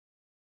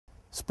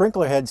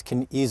Sprinkler heads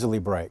can easily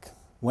break.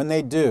 When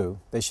they do,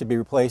 they should be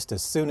replaced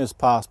as soon as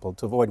possible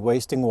to avoid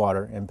wasting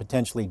water and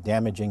potentially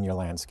damaging your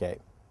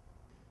landscape.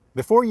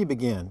 Before you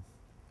begin,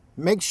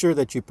 make sure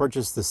that you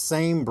purchase the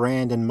same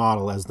brand and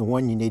model as the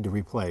one you need to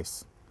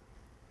replace.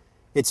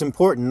 It's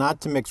important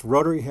not to mix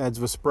rotary heads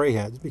with spray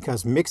heads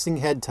because mixing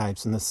head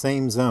types in the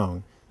same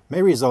zone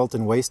may result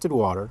in wasted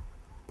water,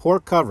 poor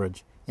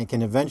coverage, and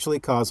can eventually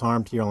cause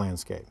harm to your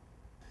landscape.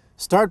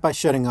 Start by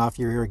shutting off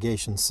your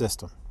irrigation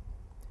system.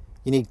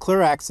 You need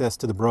clear access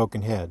to the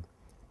broken head,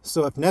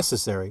 so if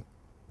necessary,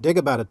 dig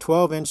about a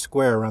 12-inch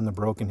square around the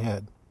broken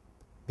head.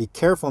 Be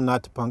careful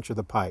not to puncture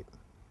the pipe.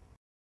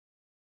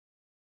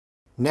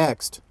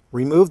 Next,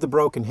 remove the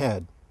broken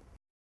head,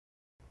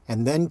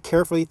 and then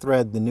carefully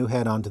thread the new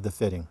head onto the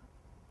fitting.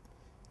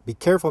 Be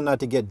careful not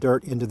to get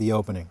dirt into the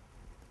opening.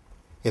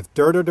 If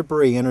dirt or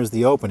debris enters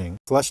the opening,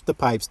 flush the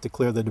pipes to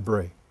clear the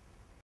debris.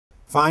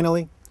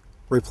 Finally,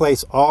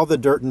 replace all the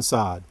dirt and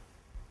sod.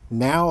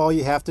 Now all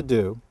you have to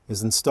do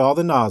is install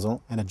the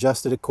nozzle and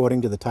adjust it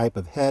according to the type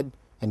of head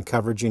and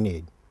coverage you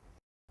need.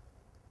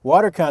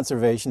 Water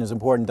conservation is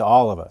important to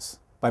all of us.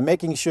 By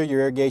making sure your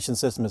irrigation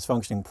system is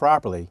functioning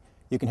properly,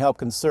 you can help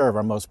conserve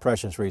our most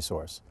precious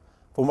resource.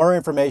 For more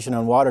information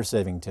on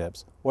water-saving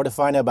tips or to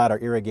find out about our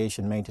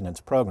irrigation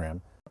maintenance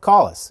program,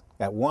 call us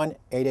at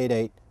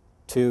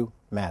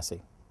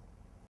 1-888-2-MASSEY.